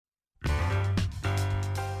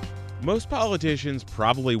Most politicians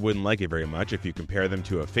probably wouldn't like it very much if you compare them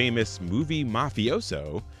to a famous movie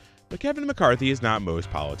mafioso, but Kevin McCarthy is not most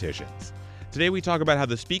politicians. Today we talk about how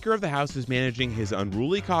the Speaker of the House is managing his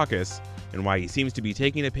unruly caucus and why he seems to be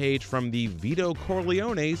taking a page from the Vito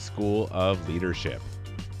Corleone school of leadership.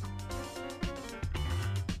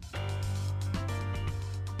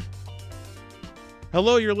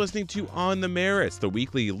 Hello, you're listening to On the Merits, the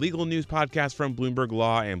weekly legal news podcast from Bloomberg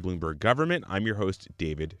Law and Bloomberg Government. I'm your host,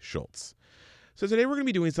 David Schultz. So today we're going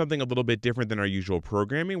to be doing something a little bit different than our usual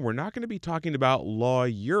programming. We're not going to be talking about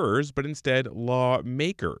lawyers, but instead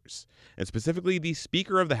lawmakers, and specifically the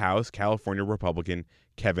Speaker of the House, California Republican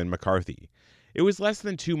Kevin McCarthy. It was less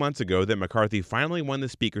than 2 months ago that McCarthy finally won the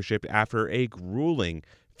speakership after a grueling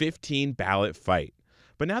 15-ballot fight.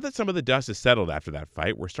 But now that some of the dust has settled after that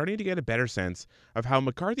fight, we're starting to get a better sense of how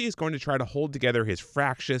McCarthy is going to try to hold together his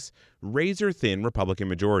fractious, razor-thin Republican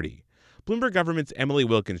majority. Bloomberg Government's Emily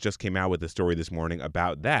Wilkins just came out with a story this morning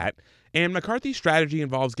about that, and McCarthy's strategy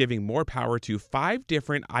involves giving more power to 5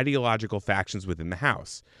 different ideological factions within the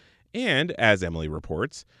House. And, as Emily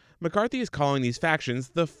reports, McCarthy is calling these factions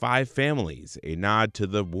the Five Families, a nod to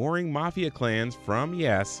the warring mafia clans from,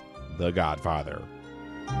 yes, The Godfather.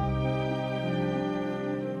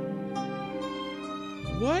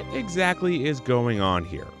 What exactly is going on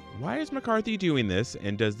here? Why is McCarthy doing this,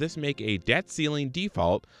 and does this make a debt ceiling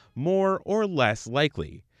default more or less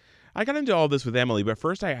likely? I got into all this with Emily, but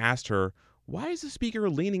first I asked her, why is the speaker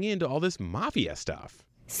leaning into all this mafia stuff?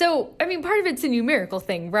 So, part of it's a numerical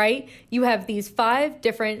thing, right? You have these 5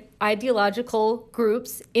 different ideological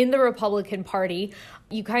groups in the Republican Party.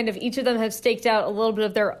 You each of them have staked out a little bit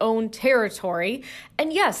of their own territory.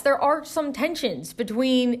 And yes, there are some tensions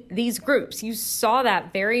between these groups. You saw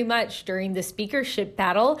that very much during the speakership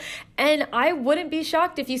battle. And I wouldn't be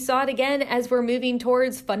shocked if you saw it again as we're moving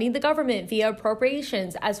towards funding the government via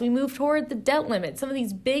appropriations, as we move toward the debt limit. Some of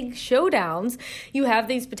these big showdowns, you have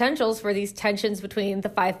these potentials for these tensions between the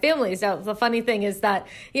 5 families. Now, the funny thing is that,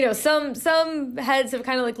 some heads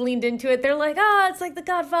have leaned into it. They're like, it's like The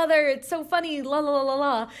Godfather. It's so funny, la, la, la, la,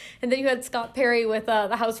 la. And then you had Scott Perry with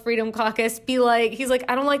the House Freedom Caucus he's like,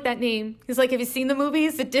 I don't like that name. He's like, have you seen the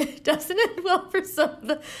movies? Doesn't it well for some of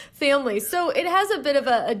the families? So it has a bit of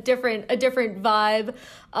a different vibe.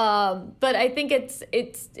 But I think it's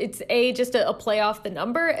A, just a play off the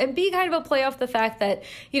number, and B, kind of a play off the fact that,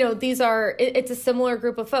 it's a similar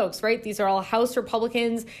group of folks, right? These are all House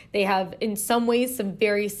Republicans. They have, in some ways, some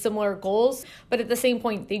very similar goals. But at the same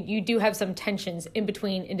point, you do have some tensions in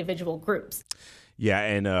between individual groups. Yeah,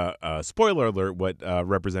 and spoiler alert, what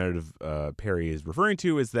Representative Perry is referring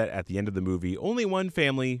to is that at the end of the movie, only one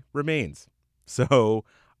family remains. So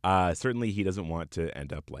certainly he doesn't want to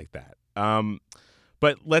end up like that.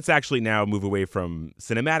 But let's actually now move away from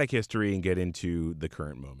cinematic history and get into the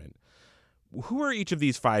current moment. Who are each of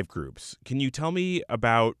these 5 groups? Can you tell me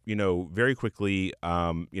about, very quickly,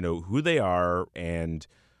 who they are and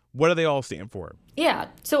what do they all stand for? Yeah,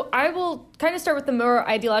 so I will kind of start with the more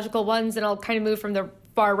ideological ones, and I'll kind of move from the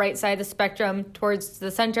far right side of the spectrum towards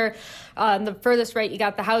the center. On the furthest right, you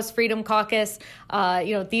got the House Freedom Caucus.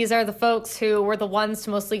 These are the folks who were the ones to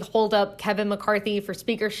mostly hold up Kevin McCarthy for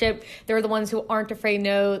speakership. They're the ones who aren't afraid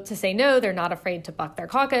to say no. They're not afraid to buck their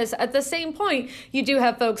caucus. At the same point, you do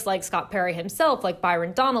have folks like Scott Perry himself, like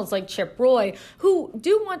Byron Donalds, like Chip Roy, who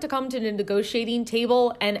do want to come to the negotiating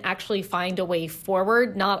table and actually find a way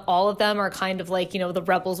forward. Not all of them are kind of like, the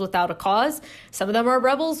rebels without a cause. Some of them are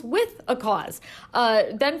rebels with a cause.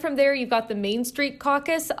 Then from there, you've got the Main Street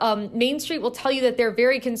Caucus. Main Street will tell you that they're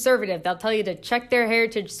very conservative. They'll tell you to check their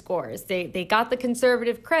heritage scores. They got the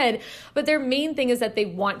conservative cred, but their main thing is that they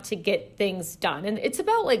want to get things done. And it's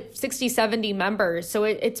about 60, 70 members, so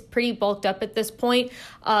it's pretty bulked up at this point.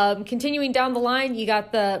 Continuing down the line, you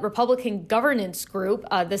got the Republican Governance Group.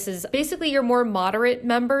 This is basically your more moderate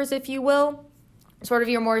members, if you will. Sort of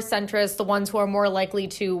your more centrist, the ones who are more likely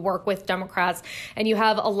to work with Democrats. And you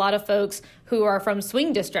have a lot of folks who are from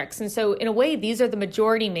swing districts. And so in a way, these are the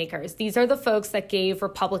majority makers. These are the folks that gave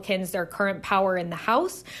Republicans their current power in the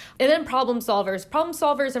House. And then problem solvers. Problem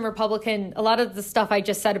solvers and Republican, a lot of the stuff I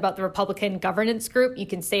just said about the Republican Governance Group, you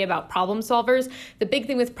can say about problem solvers. The big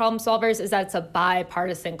thing with problem solvers is that it's a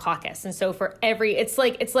bipartisan caucus. And so for it's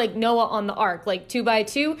like Noah on the Ark, 2 by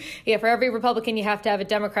 2. Yeah, for every Republican, you have to have a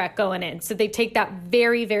Democrat going in. So they take that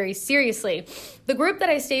very, very seriously. The group that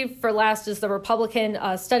I saved for last is the Republican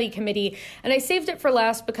Study Committee. And I saved it for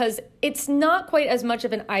last because it's not quite as much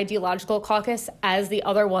of an ideological caucus as the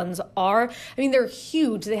other ones are. They're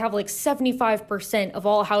huge. They have 75% of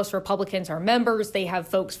all House Republicans are members. They have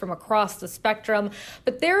folks from across the spectrum,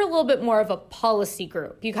 but they're a little bit more of a policy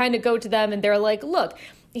group. You kind of go to them and they're like, look,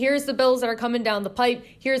 here's the bills that are coming down the pipe.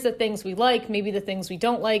 Here's the things we like, maybe the things we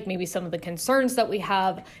don't like, maybe some of the concerns that we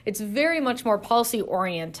have. It's very much more policy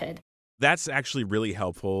oriented. That's actually really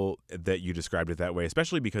helpful that you described it that way,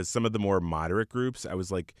 especially because some of the more moderate groups, I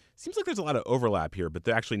was like, seems like there's a lot of overlap here, but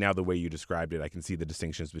actually now the way you described it, I can see the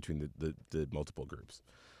distinctions between the multiple groups.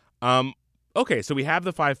 Okay, so we have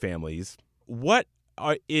the 5 families. What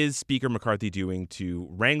is Speaker McCarthy doing to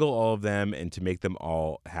wrangle all of them and to make them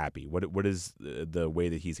all happy? What is the way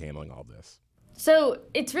that he's handling all this? So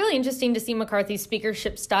it's really interesting to see McCarthy's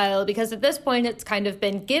speakership style, because at this point it's kind of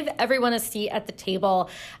been give everyone a seat at the table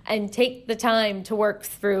and take the time to work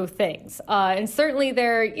through things. And certainly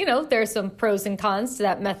there's some pros and cons to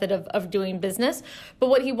that method of doing business. But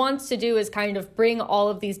what he wants to do is kind of bring all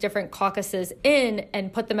of these different caucuses in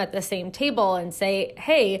and put them at the same table and say,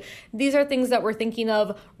 hey, these are things that we're thinking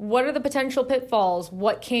of. What are the potential pitfalls?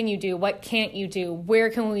 What can you do? What can't you do? Where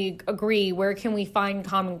can we agree? Where can we find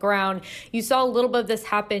common ground? You saw a little bit of this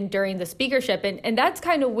happen during the speakership, and that's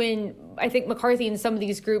kind of when I think McCarthy and some of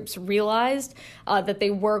these groups realized that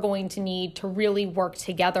they were going to need to really work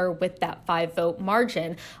together with that 5-vote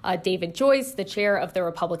margin. David Joyce, the chair of the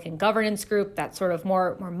Republican Governance Group, that sort of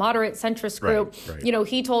more moderate centrist group, right.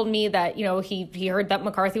 He told me that, he heard that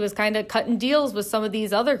McCarthy was kind of cutting deals with some of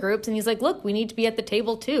these other groups, and he's like, look, we need to be at the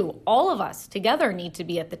table too. All of us together need to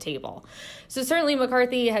be at the table. So certainly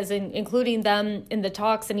McCarthy has including them in the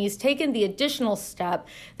talks, and he's taken the additional step.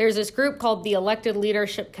 There's this group called the Elected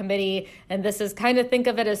Leadership Committee, and this is kind of, think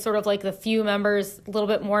of it as sort of like the few members a little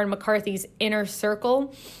bit more in McCarthy's inner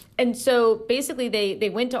circle. And so basically they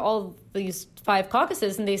went to all these 5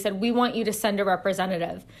 caucuses and they said, we want you to send a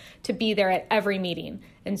representative to be there at every meeting.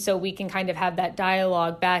 And so we can kind of have that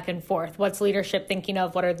dialogue back and forth. What's leadership thinking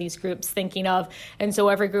of? What are these groups thinking of? And so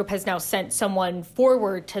every group has now sent someone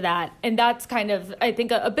forward to that. And that's kind of, I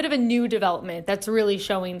think, a bit of a new development that's really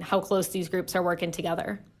showing how close these groups are working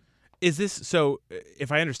together. Is this, so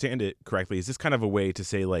if I understand it correctly, is this kind of a way to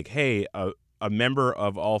say like, hey, a member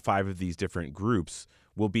of all 5 of these different groups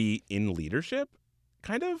will be in leadership?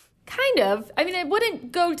 Kind of. I mean, I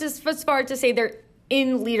wouldn't go just as far to say they're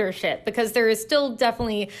in leadership, because there is still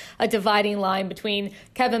definitely a dividing line between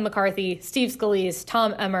Kevin McCarthy, Steve Scalise,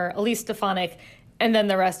 Tom Emmer, Elise Stefanik, and then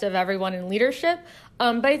the rest of everyone in leadership.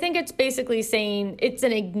 But I think it's basically saying it's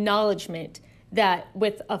an acknowledgement that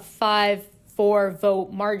with a 5-4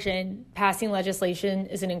 vote margin, passing legislation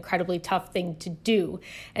is an incredibly tough thing to do.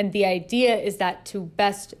 And the idea is that to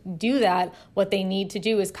best do that, what they need to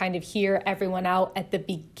do is kind of hear everyone out at the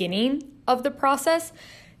beginning of the process,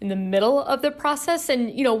 in the middle of the process.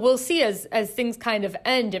 And, we'll see as things kind of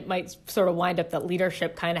end, it might sort of wind up that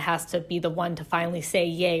leadership kind of has to be the one to finally say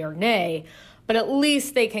yay or nay. But at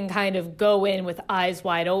least they can kind of go in with eyes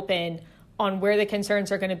wide open on where the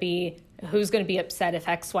concerns are going to be, who's going to be upset if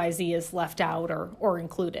XYZ is left out or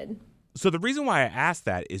included. So the reason why I asked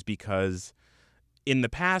that is because in the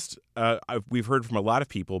past, we've heard from a lot of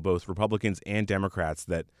people, both Republicans and Democrats,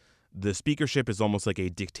 that the speakership is almost like a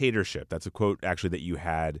dictatorship. That's a quote actually that you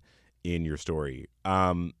had in your story.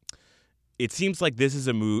 It seems like this is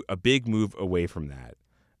a big move away from that.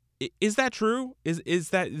 Is that true? Is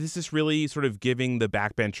this really sort of giving the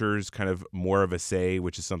backbenchers kind of more of a say,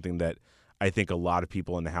 which is something that I think a lot of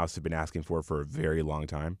people in the House have been asking for a very long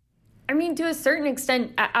time? I mean, to a certain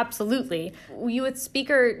extent, absolutely. You with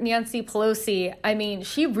Speaker Nancy Pelosi, I mean,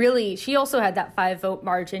 she also had that 5-vote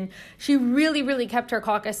margin. She really kept her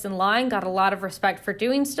caucus in line, got a lot of respect for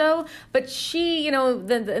doing so. But she, in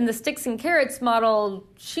the sticks and carrots model,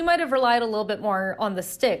 she might have relied a little bit more on the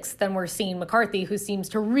sticks than we're seeing McCarthy, who seems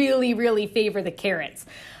to really favor the carrots.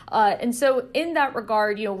 And so in that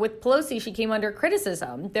regard, with Pelosi, she came under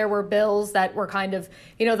criticism. There were bills that were kind of,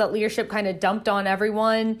 that leadership kind of dumped on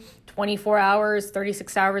everyone 24 hours,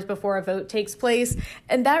 36 hours before a vote takes place.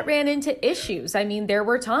 And that ran into issues. I mean, there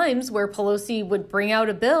were times where Pelosi would bring out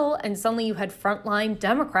a bill and suddenly you had frontline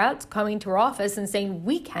Democrats coming to her office and saying,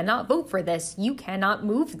 we cannot vote for this. You cannot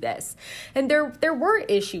move this. And there were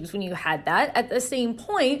issues when you had that. At the same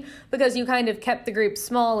point, because you kind of kept the group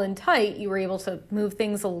small and tight, you were able to move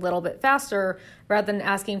things a little bit faster rather than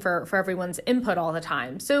asking for everyone's input all the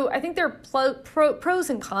time. So I think there are pros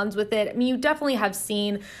and cons with it. I mean, you definitely have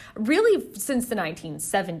seen, really since the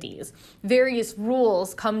 1970s, various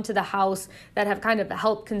rules come to the House that have kind of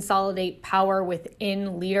helped consolidate power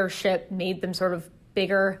within leadership, made them sort of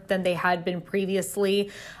bigger than they had been previously.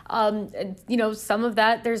 Some of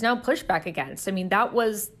that there's now pushback against. I mean, that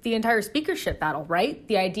was the entire speakership battle, right?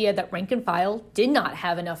 The idea that rank and file did not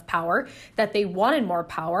have enough power, that they wanted more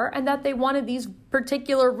power, and that they wanted these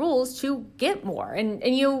particular rules to get more. And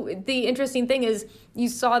the interesting thing is you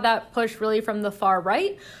saw that push really from the far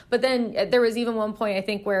right, but then there was even one point, I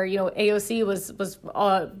think, where, AOC was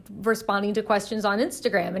responding to questions on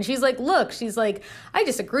Instagram, and she's like, look, I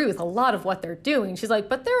disagree with a lot of what they're doing. She's like,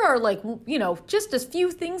 but there are just a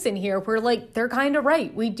few things in here where they're kind of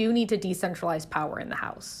right. We do need to decentralize power in the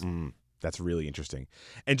House. That's really interesting.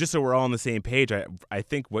 And just so we're all on the same page, I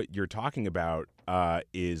think what you're talking about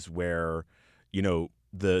is where,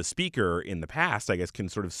 the speaker in the past, I guess, can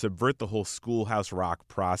sort of subvert the whole Schoolhouse Rock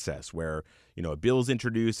process where, a bill's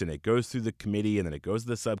introduced and it goes through the committee and then it goes to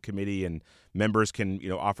the subcommittee and members can,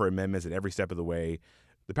 offer amendments at every step of the way.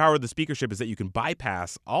 The power of the speakership is that you can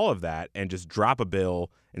bypass all of that and just drop a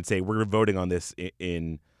bill and say, we're voting on this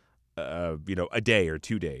in a day or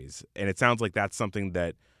 2 days. And it sounds like that's something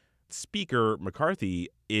that Speaker McCarthy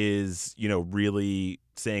is, really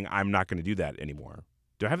saying, I'm not going to do that anymore.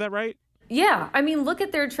 Do I have that right? Yeah, look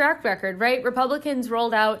at their track record, right? Republicans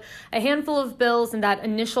rolled out a handful of bills in that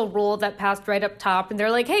initial rule that passed right up top, and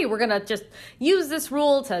they're like, hey, we're going to just use this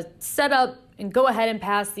rule to set up and go ahead and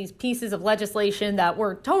pass these pieces of legislation that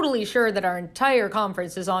we're totally sure that our entire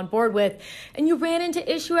conference is on board with. And you ran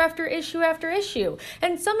into issue after issue after issue.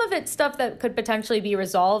 And some of it's stuff that could potentially be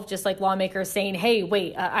resolved, just like lawmakers saying, hey,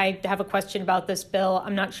 wait, I have a question about this bill.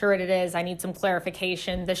 I'm not sure what it is. I need some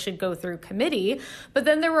clarification. This should go through committee. But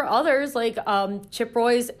then there were others like Chip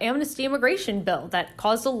Roy's amnesty immigration bill that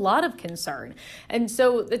caused a lot of concern. And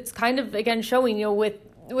so it's kind of, again, showing,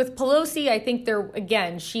 with Pelosi, I think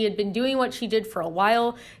she had been doing what she did for a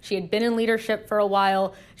while. She had been in leadership for a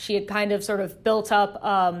while. She had kind of sort of built up,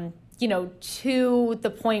 to the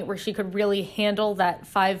point where she could really handle that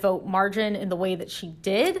 5-vote margin in the way that she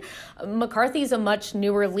did. McCarthy's a much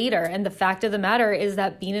newer leader. And the fact of the matter is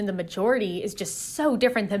that being in the majority is just so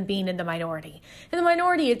different than being in the minority. In the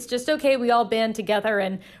minority, it's just, okay, we all band together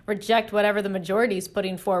and reject whatever the majority is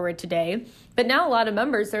putting forward today. But now a lot of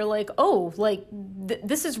members, they're like,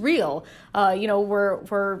 this is real.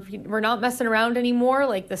 We're not messing around anymore.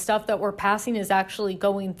 Like, the stuff that we're passing is actually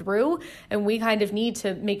going through. And we kind of need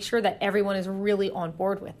to make sure that everyone is really on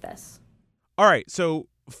board with this. All right. So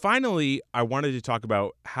finally, I wanted to talk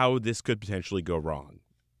about how this could potentially go wrong.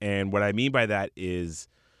 And what I mean by that is,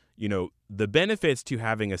 the benefits to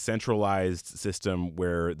having a centralized system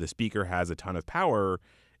where the speaker has a ton of power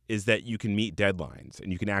is that you can meet deadlines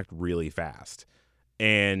and you can act really fast.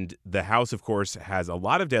 And the House, of course, has a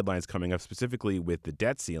lot of deadlines coming up, specifically with the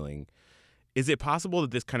debt ceiling. Is it possible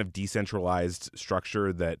that this kind of decentralized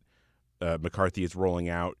structure that McCarthy is rolling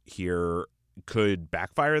out here could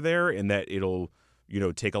backfire there, and that it'll,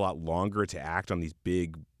 take a lot longer to act on these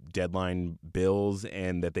big deadline bills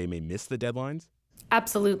and that they may miss the deadlines?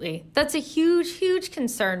 Absolutely. That's a huge, huge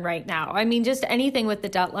concern right now. Just anything with the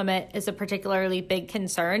debt limit is a particularly big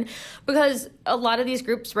concern because a lot of these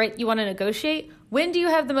groups, right, you want to negotiate. When do you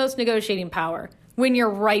have the most negotiating power? When you're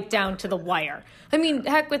right down to the wire.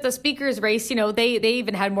 Heck, with the speaker's race, they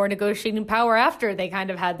even had more negotiating power after they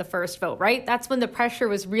kind of had the first vote, right? That's when the pressure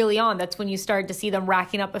was really on. That's when you started to see them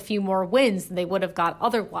racking up a few more wins than they would have got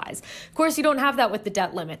otherwise. Of course, you don't have that with the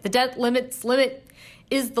debt limit. The debt limit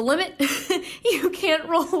is the limit. You can't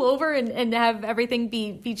roll over and have everything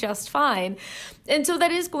be just fine. And so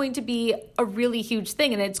that is going to be a really huge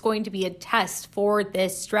thing, and it's going to be a test for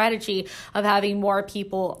this strategy of having more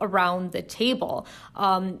people around the table.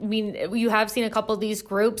 You have seen a couple of these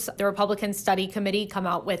groups, the Republican Study Committee, come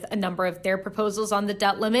out with a number of their proposals on the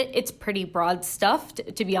debt limit. It's pretty broad stuff,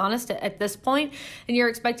 to be honest, at this point, and you're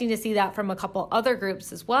expecting to see that from a couple other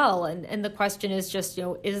groups as well. And the question is just,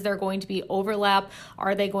 is there going to be overlap?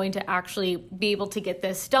 Are they going to actually be able to get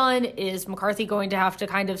this done? Is McCarthy going to have to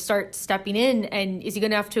kind of start stepping in? And is he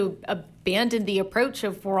going to have to abandon the approach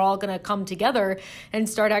of we're all going to come together and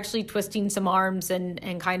start actually twisting some arms and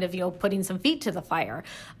kind of, putting some feet to the fire?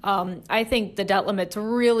 I think the debt limit's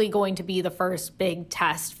really going to be the first big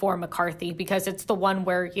test for McCarthy because it's the one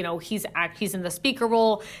where, he's in the speaker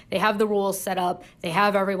role. They have the rules set up. They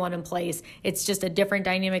have everyone in place. It's just a different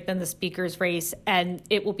dynamic than the speaker's race. And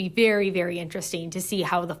it will be very, very interesting to see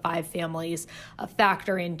how the five families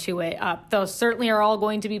factor into it. Those certainly are all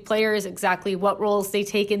going to be players. Exactly what roles they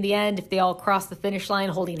take in the end, if they all cross the finish line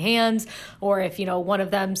holding hands, or if, one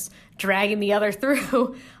of them's dragging the other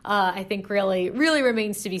through, I think really, really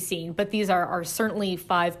remains to be seen. But these are certainly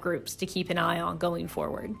five groups to keep an eye on going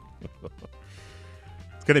forward.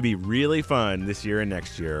 It's going to be really fun this year and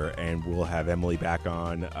next year, and we'll have Emily back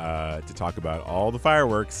on to talk about all the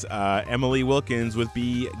fireworks. Emily Wilkins with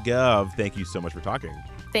BGov, thank you so much for talking.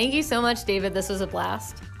 Thank you so much, David. This was a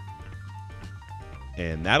blast.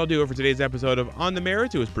 And that'll do it for today's episode of On the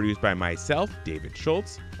Merits. It was produced by myself, David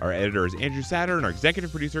Schultz. Our editor is Andrew Satter, and our executive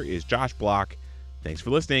producer is Josh Block. Thanks for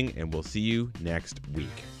listening, and we'll see you next week.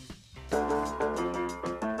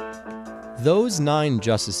 Those 9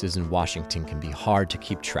 justices in Washington can be hard to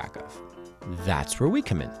keep track of. That's where we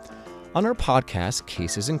come in. On our podcast,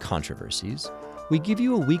 Cases and Controversies, we give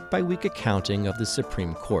you a week-by-week accounting of the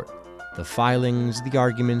Supreme Court, the filings, the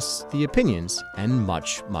arguments, the opinions, and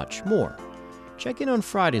much, much more. Check in on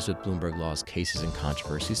Fridays with Bloomberg Law's Cases and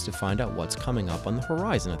Controversies to find out what's coming up on the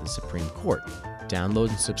horizon at the Supreme Court. Download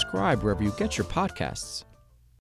and subscribe wherever you get your podcasts.